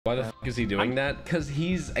Why the f is he doing that? Because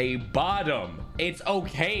he's a bottom. It's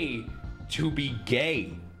okay to be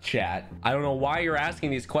gay, chat. I don't know why you're asking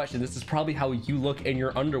these questions. This is probably how you look in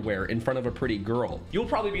your underwear in front of a pretty girl. You'll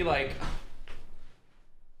probably be like,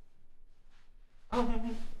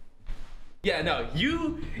 yeah, no, you're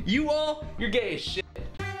gay as shit.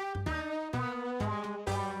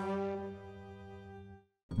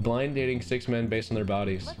 Blind dating 6 men based on their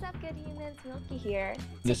bodies. What's up, good humans? Milky here.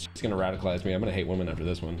 This is gonna radicalize me. I'm gonna hate women after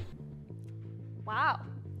this one. Wow.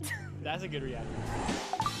 That's a good reaction.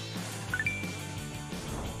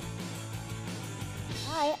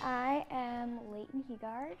 Hi, I am Leighton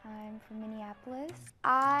Hegard. I'm from Minneapolis.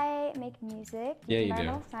 I make music, Yeah, you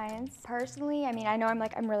environmental do. science. Personally, I mean, I know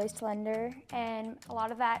I'm really slender, and a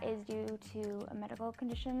lot of that is due to a medical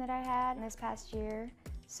condition that I had in this past year.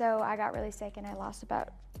 So I got really sick and I lost about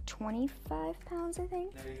 25 pounds, I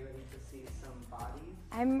think. Are you ready to see some bodies?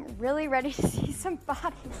 I'm really ready to see some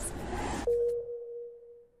bodies.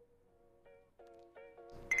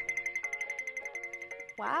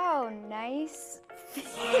 Wow, nice. Dude,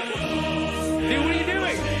 what are you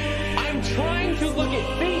doing? I'm trying to look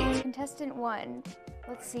at feet. Contestant 1,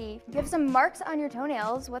 let's see. You have some marks on your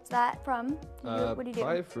toenails. What's that from? What do you do?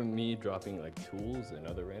 Probably from me dropping like tools and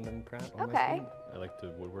other random crap on my Okay. feet. I like to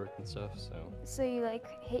woodwork and stuff, so. So you like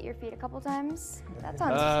hit your feet a couple times? That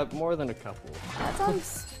sounds More than a couple.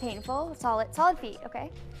 painful. Solid feet,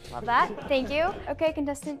 okay. Love that, thank you. Okay,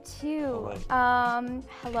 contestant 2.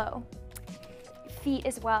 Hello. Feet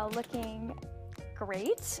as well, looking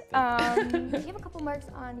great. You have a couple marks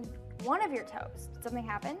on one of your toes. Did something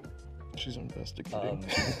happen? She's investigating.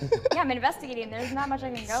 Yeah, I'm investigating. There's not much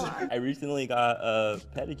I can go on. I recently got a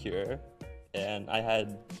pedicure and I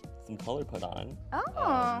had some color put on.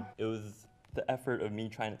 Oh. It was the effort of me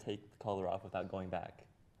trying to take the color off without going back.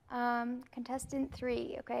 Contestant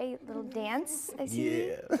 3, okay, little dance, I see.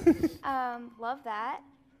 Yeah. Love that.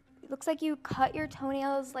 It looks like you cut your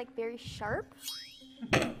toenails like very sharp.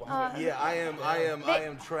 Yeah, I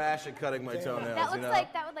am trash at cutting my toenails. That looks you know?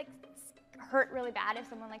 like that would like hurt really bad if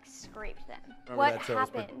someone like scraped them. Remember What that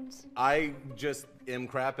toast, but happened? I just am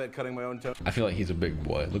crap at cutting my own toes. I feel like he's a big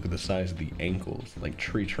boy. Look at the size of the ankles, like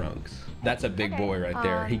tree trunks. That's a big boy right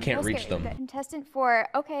there. He can't reach them. Okay. Contestant 4,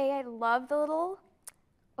 okay, I love the little,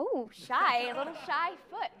 a little shy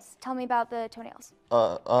foot. Tell me about the toenails.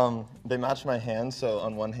 They match my hands, so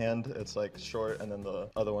on one hand it's like short and then the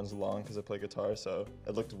other one's long because I play guitar, so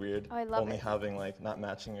it looked weird. Oh, I love only it. having like not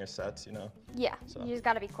matching your sets, you know? Yeah, So- you just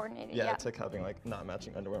gotta be coordinated. Yeah, it's like having like not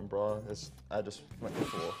matching underwear and bra. I just went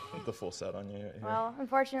the full set on you right here. Well,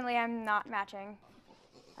 unfortunately, I'm not matching.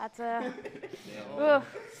 That's a. Ugh.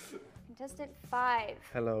 Contestant 5.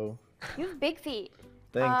 Hello. You have big feet.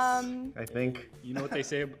 Thanks. I think. You know what they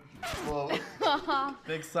say?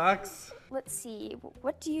 Big socks. Let's see.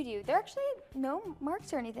 What do you do? There are actually no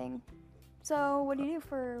marks or anything. So what do you do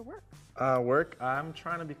for work? Work. I'm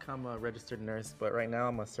trying to become a registered nurse, but right now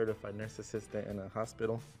I'm a certified nurse assistant in a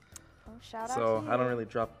hospital. Oh, shout out So to you. I don't really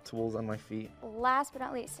drop tools on my feet. Last but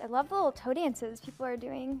not least, I love the little toe dances people are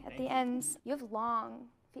doing at the ends. You have long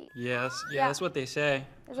feet. Yes, Yeah. that's what they say.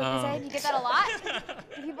 Is that what they say? Do you get that a lot?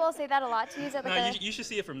 Do people say that a lot to you? Is that like No, a, you should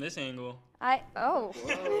see it from this angle. oh.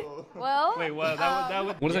 Well. Wait, what? That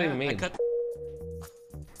would. What does that even I mean? cut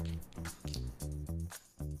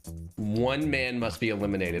One man must be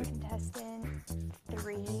eliminated. Contestant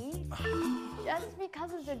 3. Just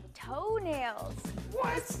because of the toenails.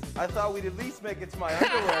 What? I thought we'd at least make it to my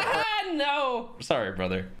underwear Ah, no. Sorry,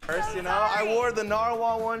 brother. first, you know? I wore the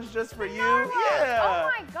narwhal ones just for you. Narwhal. Yeah.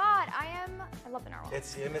 Oh my god, I love the narwhal.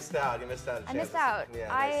 You missed out. You missed out. I missed out.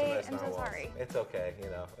 Yeah, I nice am so narwhals. sorry. It's okay, you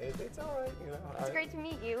know. It's all right, you know. It's great to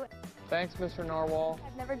meet you. Thanks, Mr. Narwhal.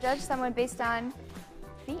 I've never judged someone based on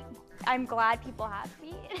feet. I'm glad people have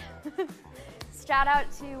feet. Shout out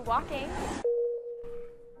to walking.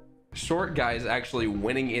 Short guys actually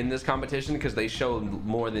winning in this competition because they show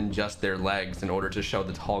more than just their legs in order to show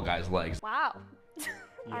the tall guy's legs. Wow.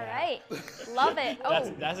 All right. Love it. Oh,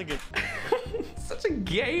 That's a good. Such a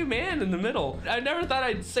gay man in the middle. I never thought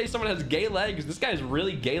I'd say someone has gay legs. This guy's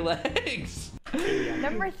really gay legs.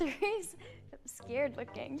 number 3's scared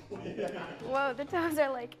looking. Whoa, the toes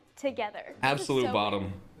are like together. This is Absolute so bottom.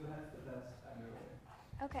 weird.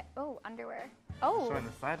 Okay. Oh, underwear. Oh, Showing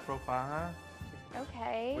the side profile, huh?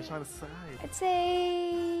 okay. Which on the side? I'd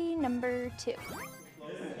say number 2.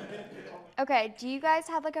 Okay, do you guys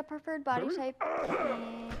have like a preferred body type?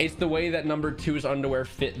 It's the way that number 2's underwear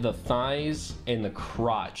fit the thighs and the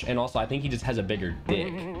crotch. And also, I think he just has a bigger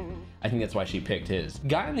dick. I think that's why she picked his.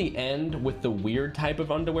 Guy on the end with the weird type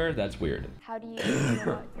of underwear, that's weird. How do you feel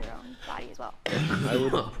about your own? body as well. I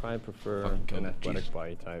would probably prefer Fucking an go, athletic jeez.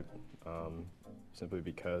 body type, simply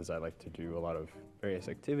because I like to do a lot of various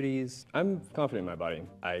activities. I'm confident in my body.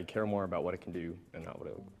 I care more about what it can do and not what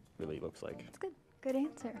it really looks like. That's good. Good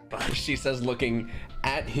answer. She says looking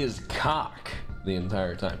at his cock the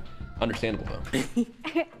entire time. Understandable though.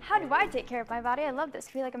 How do I take care of my body? I love this.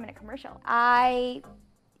 I feel like I'm in a commercial. I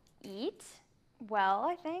eat well,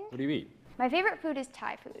 I think. What do you eat? My favorite food is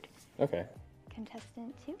Thai food. Okay.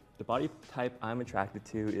 Contestant 2. The body type I'm attracted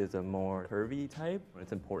to is a more curvy type.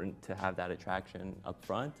 It's important to have that attraction up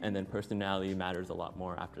front, and then personality matters a lot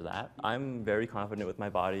more after that. I'm very confident with my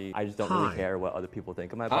body. I just don't really care what other people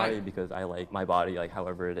think of my body because I like my body like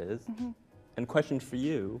however it is. And question for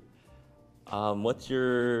you, what's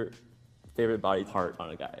your favorite body part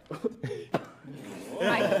on a guy?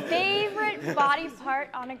 My favorite body part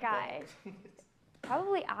on a guy.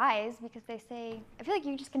 Probably eyes, because they say, I feel like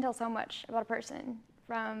you just can tell so much about a person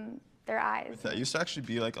from their eyes. I used to actually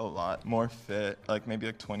be like a lot more fit, like maybe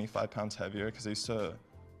like 25 pounds heavier, because I used to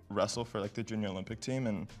wrestle for like the junior Olympic team,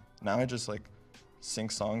 and now I just like sing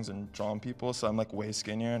songs and draw on people, so I'm like way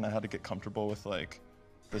skinnier, and I had to get comfortable with like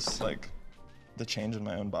this like the change in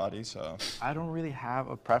my own body. So I don't really have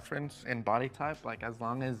a preference in body type, like as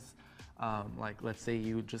long as like let's say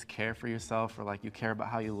you just care for yourself, or like you care about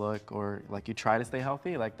how you look, or like you try to stay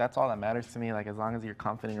healthy, like that's all that matters to me. Like as long as you're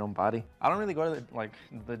confident in your own body. I don't really go to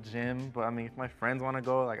the gym, but I mean if my friends want to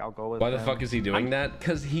go, like I'll go with them. Why the fuck is he doing that?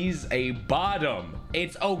 Because he's a bottom.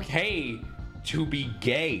 It's okay to be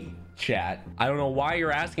gay, chat. I don't know why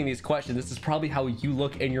you're asking these questions. This is probably how you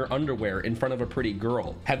look in your underwear in front of a pretty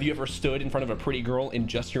girl. Have you ever stood in front of a pretty girl in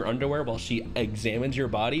just your underwear while she examines your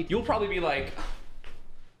body? You'll probably be like,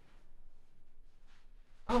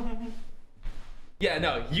 yeah,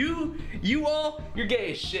 no, you're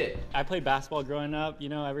gay as shit. I played basketball growing up, you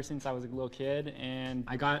know, ever since I was a little kid, and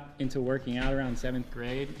I got into working out around 7th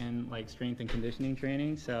grade and like strength and conditioning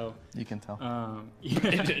training. So You can tell.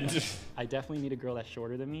 I definitely need a girl that's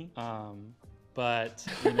shorter than me. But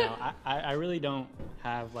you know, I really don't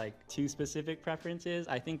have like too specific preferences.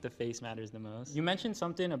 I think the face matters the most. You mentioned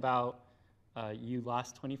something about you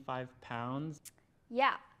lost 25 pounds.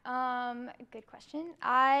 Yeah, good question.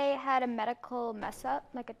 I had a medical mess up,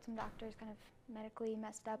 like some doctors kind of medically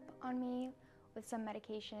messed up on me with some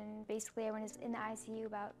medication. Basically, I was in the ICU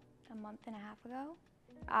about a month and a half ago.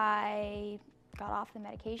 I got off the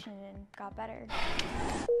medication and got better.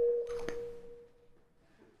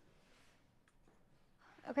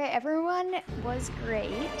 Okay, everyone was great.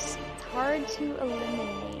 It's hard to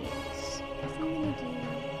eliminate. I guess I'm gonna do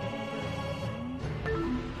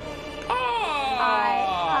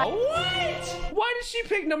What? Why did she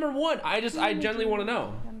pick number 1? I genuinely want to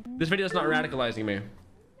know. This video's not radicalizing me.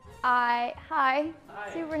 Hi.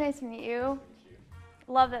 Super nice to meet you.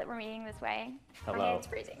 Love that we're meeting this way. My Hello. hand's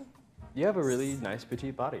freezing. You have a really nice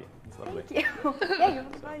petite body. It's lovely. Thank you. Yeah, you have a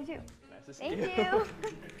good body too. Nice to see Thank you.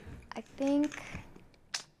 I think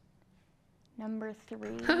number 3.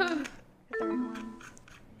 The third one.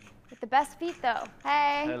 With the best feet though.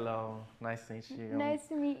 Hey. Hello, nice to meet you. Nice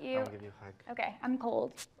to meet you. I'll give you a hug. Okay, I'm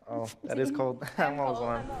cold. Oh, that is cold. I'm almost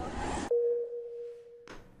warm.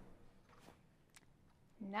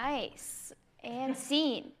 Nice. And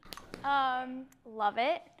scene. Love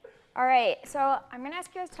it. All right, so I'm gonna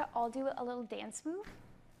ask you guys to all do a little dance move.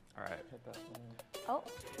 All right. Oh.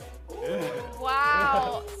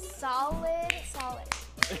 Wow. Solid.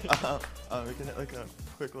 we can hit like a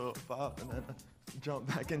quick little bop and then jump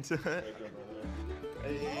back into it.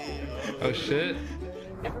 Oh shit.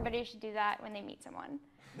 Everybody should do that when they meet someone.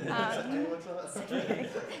 It's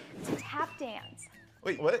a tap dance.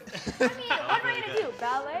 Wait, what? I mean, what am I gonna do?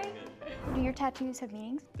 Ballet? Do your tattoos have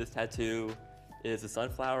meanings? This tattoo is a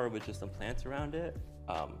sunflower with just some plants around it.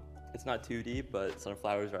 It's not too deep, but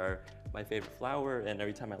sunflowers are my favorite flower, and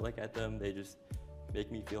every time I look at them, they just make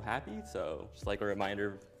me feel happy. So just like a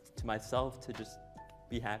reminder to myself to just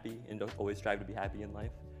be happy and don't always strive to be happy in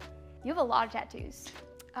life. You have a lot of tattoos.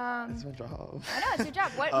 It's my job. I know, it's your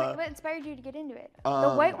job. What inspired you to get into it?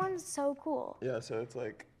 The white one's so cool. Yeah, so it's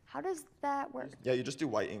like, How does that work? yeah, you just do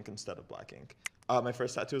white ink instead of black ink. My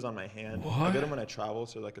first tattoo is on my hand. I get them when I travel,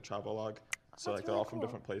 so like a travel log. So like they're all from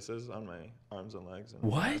different places on my arms and legs. And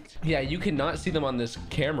What? Yeah, you cannot see them on this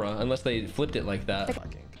camera unless they flipped it like that.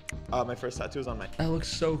 black ink. My first tattoo is on my. That looks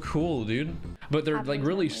so cool, dude. But they're like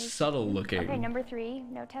really subtle looking. Okay, number 3,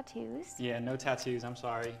 no tattoos. Yeah, no tattoos. I'm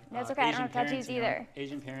sorry. No, it's okay, I don't have tattoos either.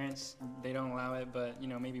 Asian parents, they don't allow it, but you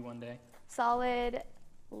know, maybe one day. Solid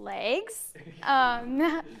legs.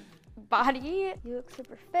 Body. You look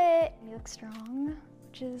super fit. You look strong,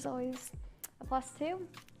 which is always a plus too.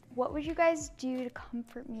 What would you guys do to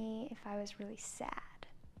comfort me if I was really sad?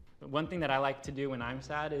 One thing that I like to do when I'm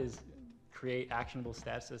sad is create actionable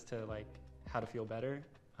steps as to like how to feel better.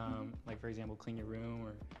 Like for example, clean your room,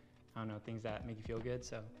 or I don't know, things that make you feel good.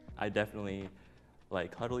 So I definitely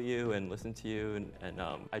like cuddle you and listen to you, and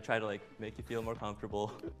I try to like make you feel more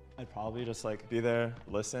comfortable. I'd probably just like be there,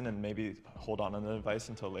 listen, and maybe hold on to the advice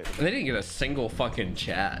until later. They didn't get a single fucking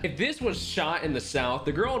chat. If this was shot in the South,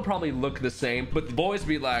 the girl would probably look the same, but the boys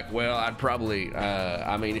be like, well, I'd probably,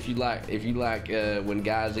 I mean, if you like when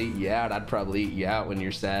guys eat you out, I'd probably eat you out when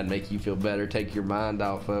you're sad, make you feel better, take your mind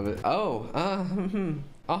off of it. Oh,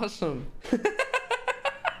 awesome.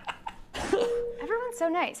 Everyone's so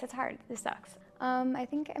nice. It's hard. This sucks. I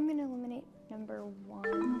think I'm gonna eliminate number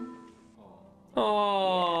 1.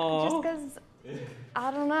 Oh. Just because, I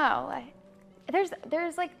don't know.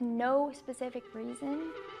 There's like no specific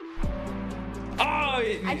reason. Oh,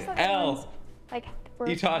 I just thought L. Like, were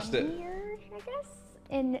You tossed it. funnier, I guess,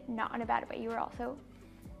 and not in a bad way. You were also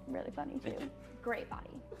really funny too. Great body.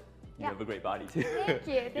 You have a great body too. Thank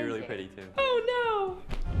you. Thank You're really you. pretty too. Oh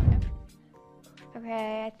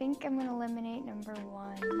Okay, I think I'm gonna eliminate number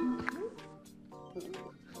 1.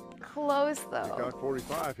 Close though. Got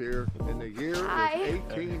 45 here, and the year Hi. is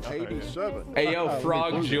 1887. no. Hey, yo,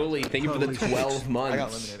 Frog Julie, thank you for the 12 months. I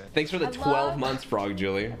got eliminated. Thanks for the 12 months, Frog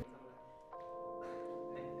Julie.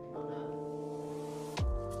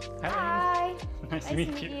 Hi. nice to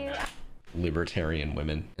meet you. Libertarian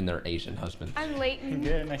women and their Asian husbands. I'm Leighton.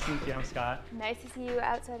 Good, nice to meet you. I'm Scott. Nice to see you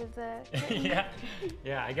outside of the.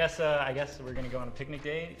 yeah. I guess we're gonna go on a picnic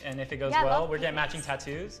date, and if it goes Yeah, well, love we're getting picnics. matching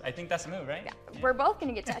tattoos. I think that's the move, right? Yeah, we're both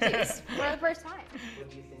gonna get tattoos for the first time. What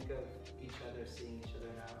do you think of each other, seeing each other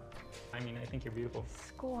now? I mean, I think you're beautiful.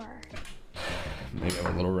 Score. Maybe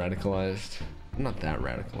I'm a little radicalized. I'm not that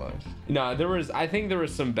radicalized. No, I think there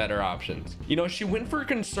was some better options. You know, she went for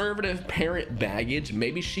conservative parent baggage.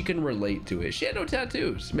 Maybe she can relate to it. She had no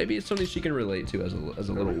tattoos. Maybe it's something she can relate to as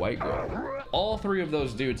a little white girl. All 3 of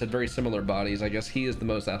those dudes had very similar bodies. I guess he is the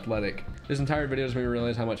most athletic. This entire video has made me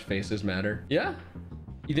realize how much faces matter. Yeah?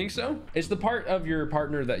 You think so? It's the part of your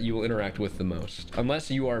partner that you will interact with the most. Unless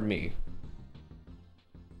you are me.